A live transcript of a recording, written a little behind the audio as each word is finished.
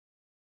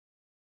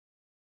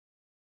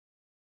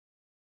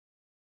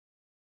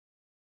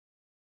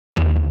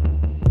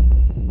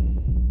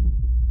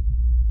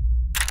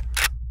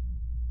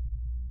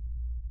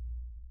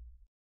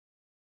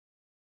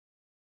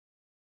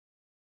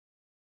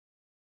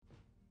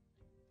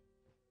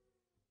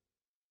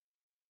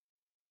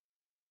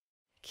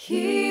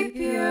Keep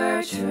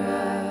your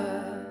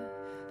troubled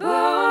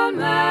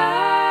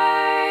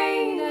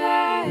mind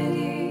at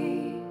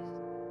ease.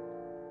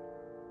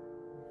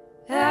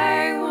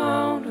 I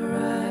won't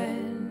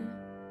run.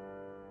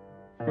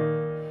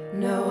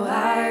 No,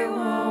 I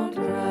won't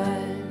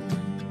run.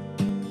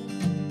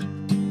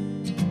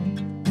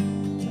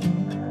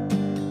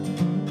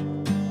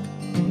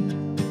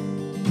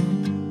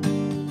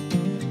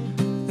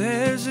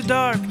 There's a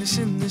darkness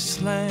in this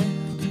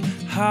land,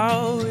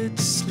 how it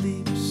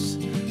sleeps,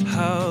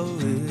 how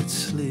it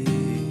sleeps.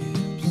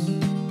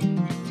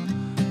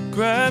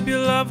 Grab your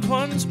loved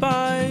ones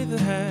by the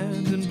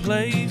hand and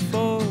play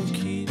for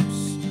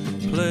keeps,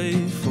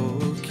 play for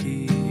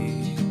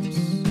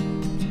keeps,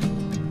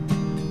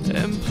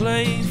 and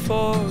play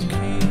for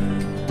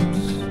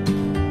keeps.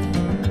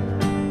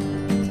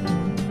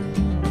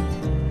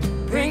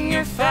 Bring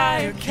your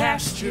fire,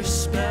 cast your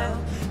spell,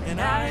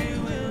 and I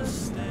will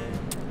stay.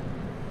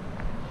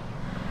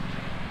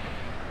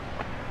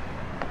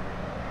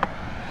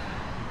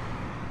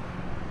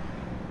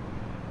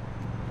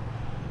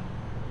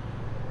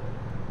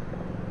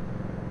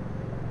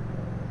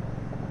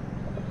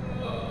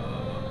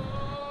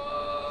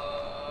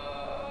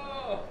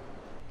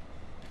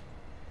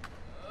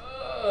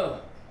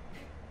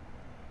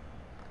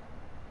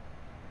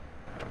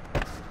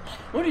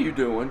 What are you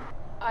doing?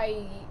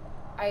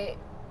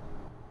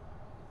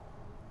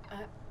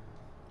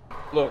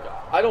 Look,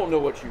 I don't know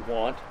what you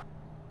want,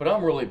 but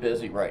I'm really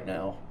busy right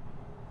now.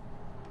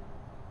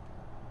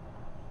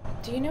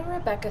 Do you know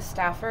Rebecca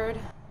Stafford?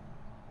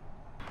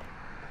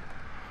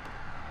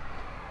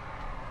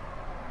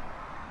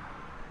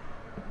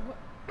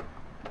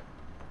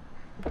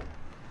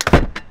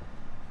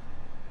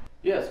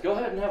 Yes, go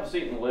ahead and have a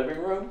seat in the living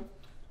room.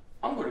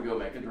 I'm going to go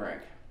make a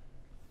drink.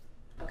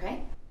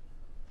 Okay.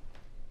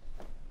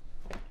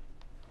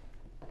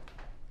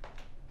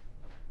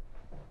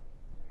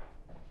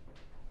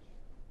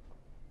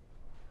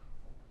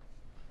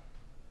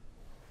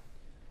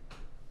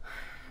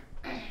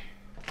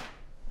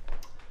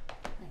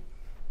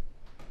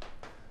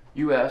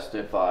 You asked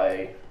if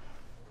I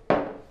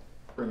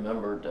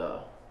remembered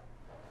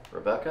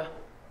Rebecca?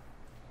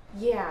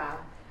 Yeah.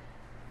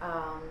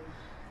 I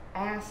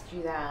asked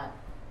you that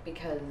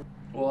because...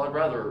 Well, I'd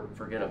rather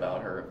forget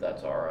about her if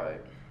that's all right.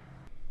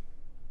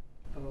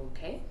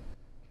 Okay.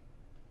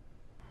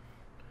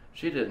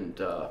 She didn't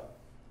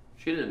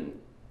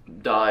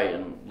die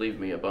and leave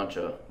me a bunch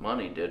of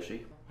money, did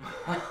she?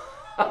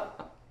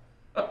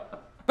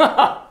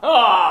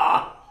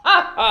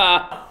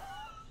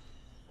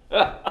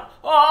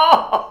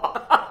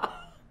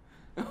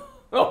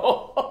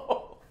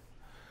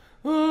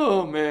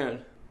 Oh,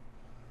 man.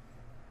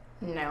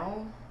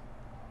 No.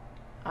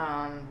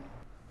 I'm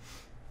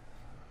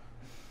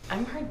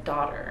her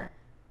daughter.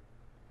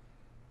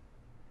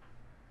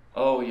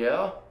 Oh,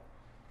 yeah?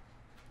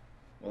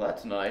 Well,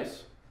 that's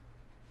nice.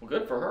 Well,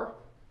 good for her.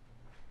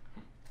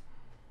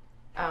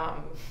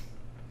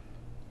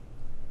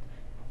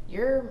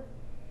 You're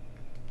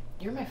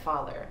my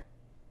father.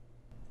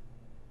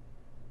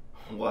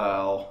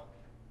 Wow.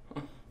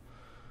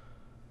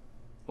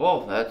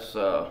 Well, that's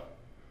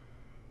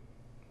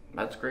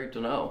great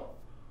to know.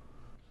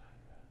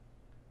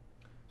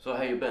 So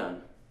how you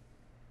been?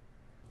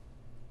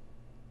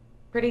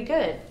 Pretty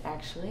good,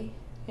 actually.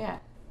 Yeah.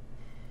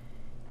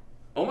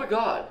 Oh my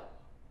God.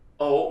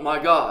 Oh my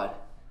God.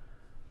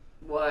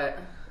 What?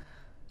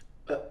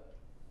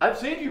 I've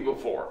seen you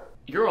before.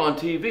 You're on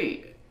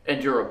TV,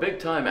 and you're a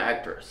big-time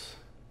actress.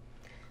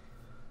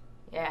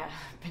 Yeah,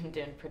 I've been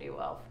doing pretty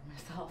well for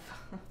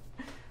myself.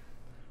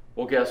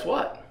 Well, guess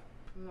what?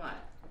 What?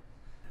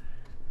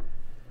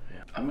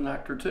 Yeah, I'm an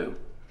actor too.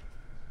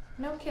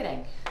 No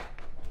kidding.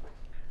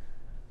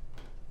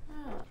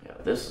 Oh. Yeah,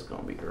 this is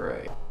gonna be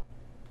great.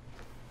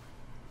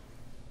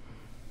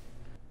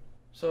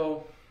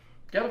 So,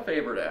 got a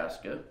favor to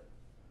ask you.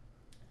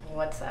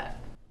 What's that?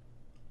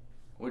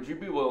 Would you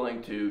be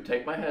willing to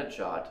take my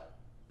headshot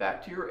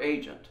back to your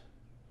agent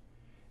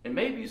and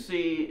maybe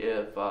see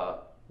if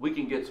we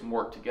can get some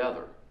work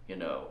together? You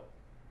know,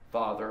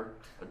 father,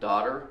 a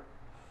daughter.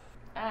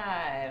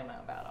 I don't know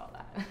about all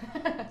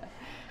that.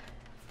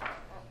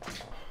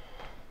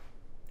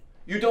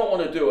 You don't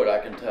want to do it, I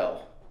can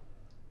tell.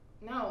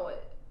 No,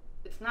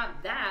 it's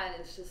not that.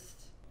 It's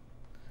just...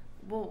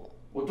 Well,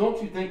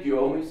 Don't you think you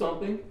owe me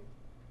something?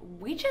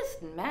 we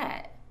just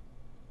met.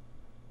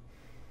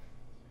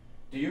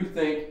 Do you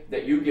think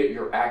that you get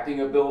your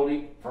acting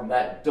ability from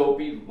that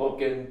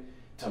dopey-looking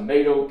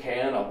tomato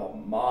can of a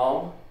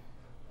mom?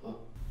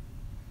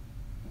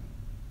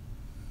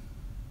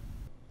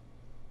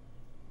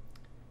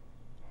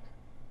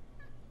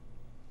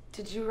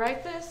 Did you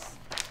write this?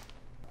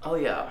 Oh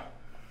yeah.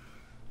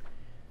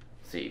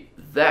 See,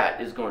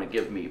 that is going to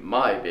give me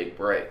my big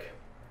break.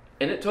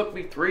 And it took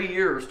me 3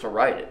 years to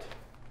write it.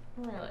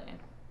 Really?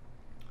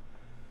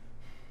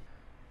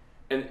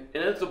 And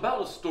it's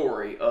about a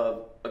story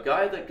of a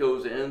guy that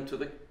goes into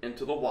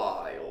the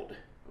wild,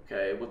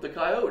 okay, with the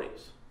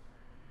coyotes.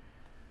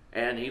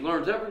 And he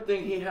learns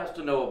everything he has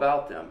to know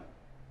about them.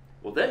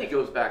 Well, then he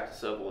goes back to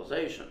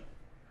civilization,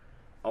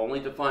 only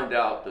to find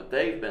out that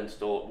they've been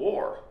still at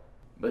war.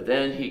 But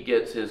then he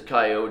gets his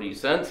coyote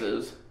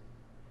senses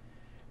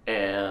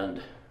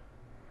and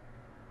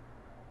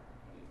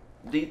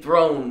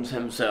dethrones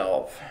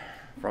himself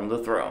from the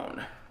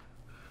throne.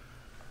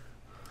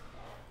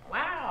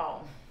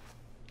 Wow.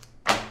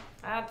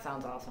 That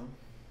sounds awesome.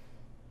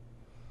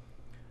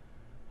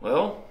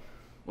 Well,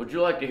 would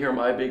you like to hear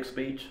my big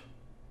speech?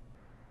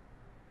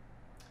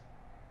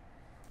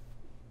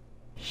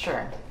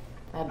 Sure.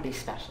 That'd be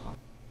special.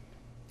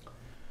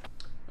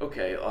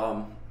 Okay,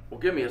 well,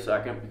 give me a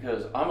second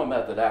because I'm a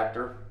method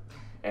actor,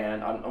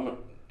 and I'm gonna.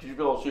 Could you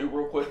go shoot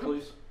real quick,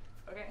 please?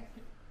 Okay.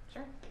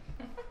 Sure.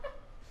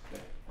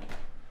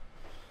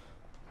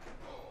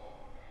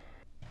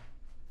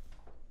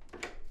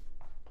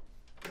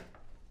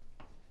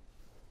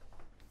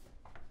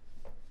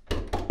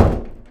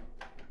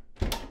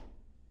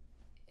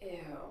 Ew.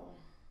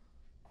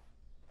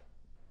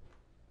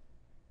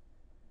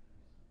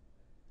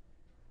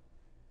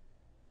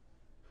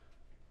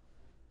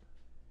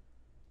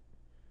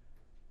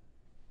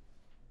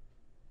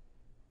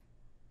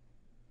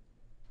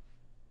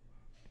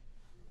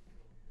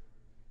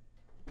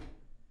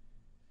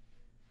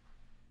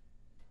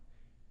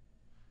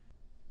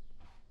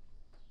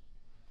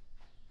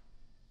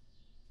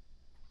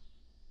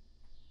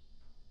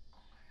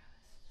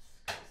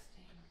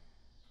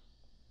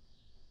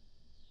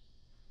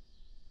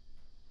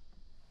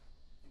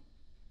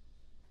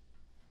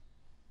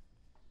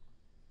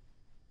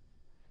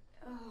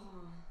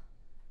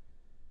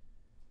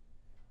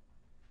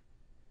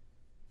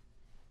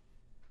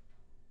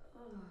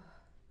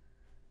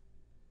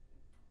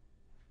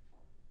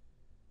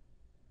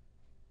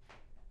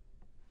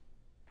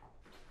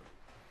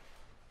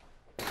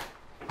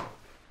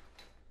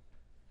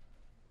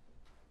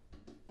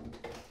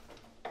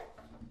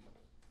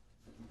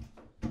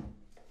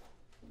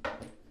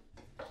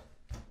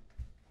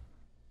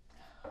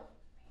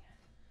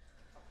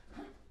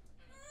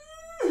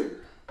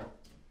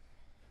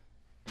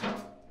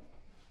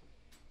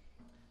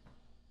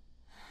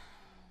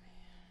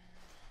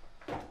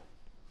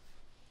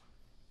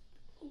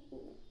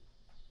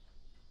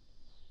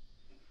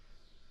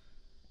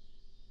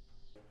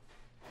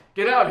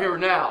 Get out here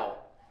now!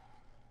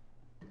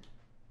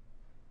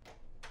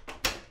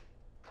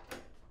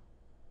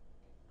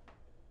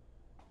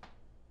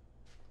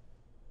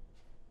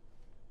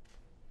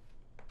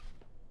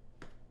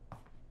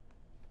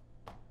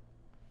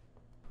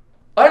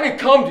 I didn't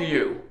come to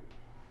you.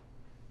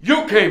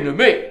 You came to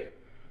me.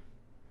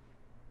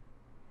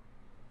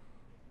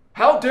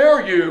 How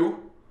dare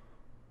you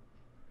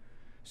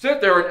sit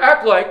there and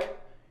act like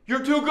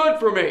you're too good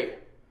for me?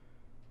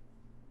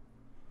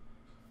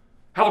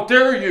 How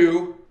dare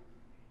you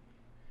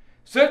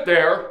sit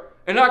there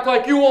and act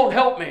like you won't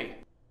help me?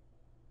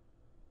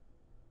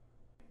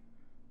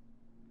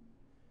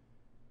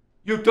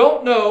 You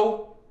don't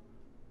know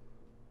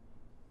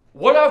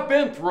what I've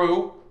been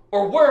through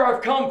or where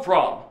I've come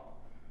from.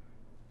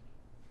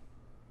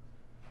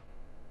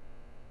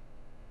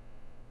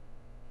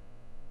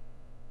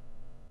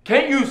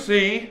 Can't you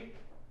see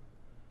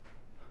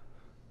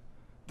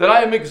that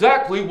I am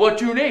exactly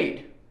what you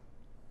need?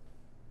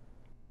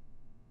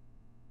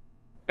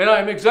 And I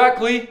am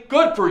exactly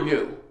good for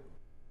you.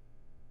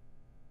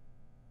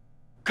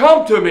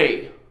 Come to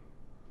me.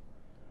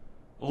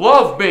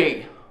 Love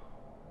me.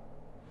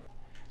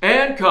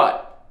 And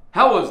cut.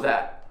 How was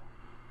that?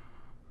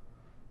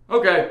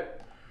 Okay.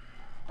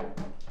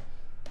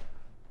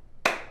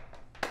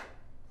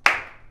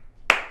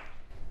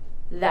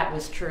 That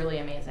was truly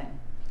amazing.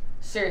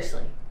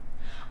 Seriously.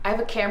 I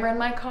have a camera in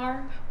my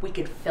car. We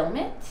could film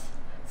it,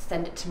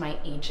 send it to my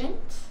agent.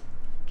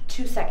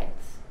 2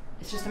 seconds.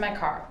 It's just in my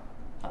car.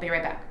 I'll be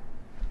right back.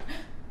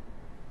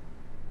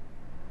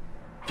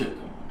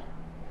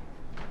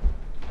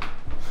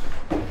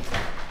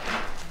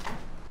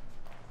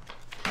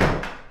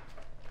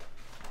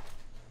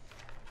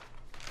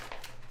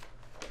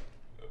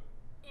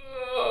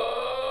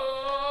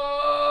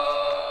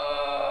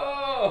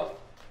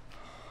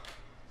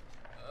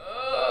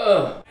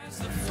 As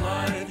the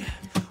flood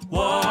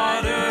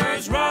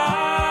waters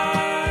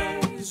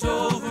rise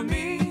over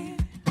me,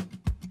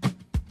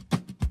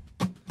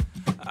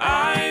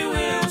 I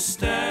will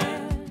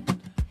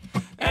stand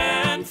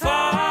and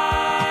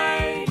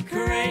fight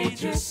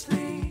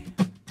courageously.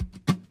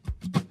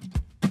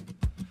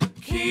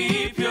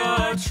 Keep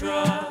your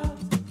trust.